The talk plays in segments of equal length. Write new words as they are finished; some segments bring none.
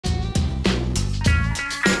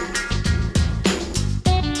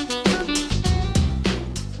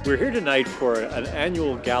We're here tonight for an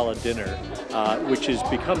annual gala dinner, which has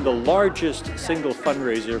become the largest single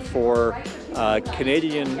fundraiser for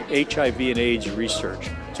Canadian HIV and AIDS research.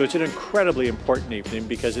 So it's an incredibly important evening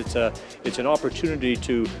because it's an opportunity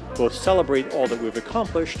to both celebrate all that we've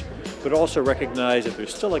accomplished, but also recognize that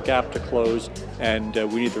there's still a gap to close, and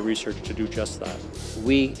we need the research to do just that.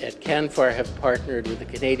 We at Canfar have partnered with the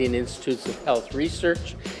Canadian Institutes of Health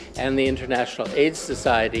Research and the International AIDS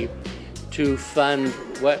Society to fund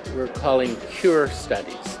what we're calling cure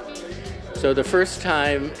studies. So the first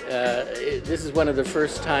time, this is one of the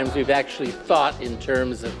first times we've actually thought in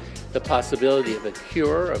terms of the possibility of a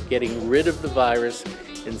cure, of getting rid of the virus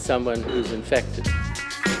in someone who's infected.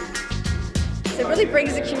 It really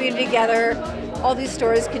brings the community together. All these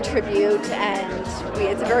stores contribute, and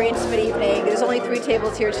it's a very intimate evening. There's only 3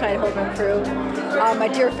 tables here tonight, whole room crew. My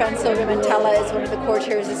dear friend Sylvia Mantella is one of the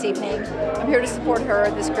co-chairs this evening. I'm here to support her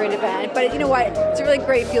at this great event. But you know what? It's a really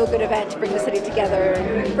great feel-good event to bring the city together.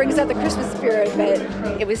 It brings out the Christmas spirit a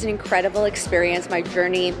bit. It was an incredible experience. My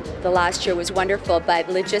journey the last year was wonderful, but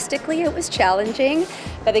logistically it was challenging.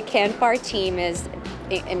 But the Canfar team is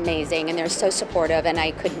amazing, and they're so supportive, and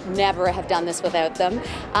I could never have done this without them.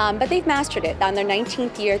 But they've mastered it. On their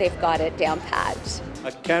 19th year, they've got it down pat.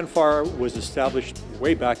 Canfar was established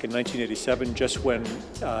way back in 1987, just when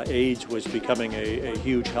AIDS was becoming a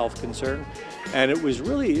huge health concern. And it was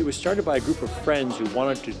started by a group of friends who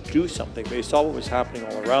wanted to do something. They saw what was happening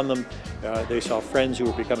all around them. They saw friends who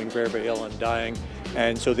were becoming very, very ill and dying.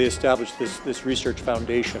 And so they established this research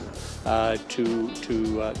foundation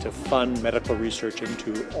to fund medical research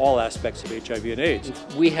into all aspects of HIV and AIDS.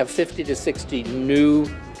 We have 50 to 60 new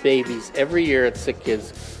babies every year at Sick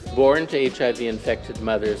Kids born to HIV-infected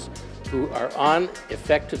mothers who are on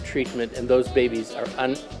effective treatment, and those babies are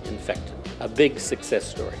uninfected. A big success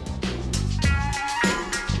story.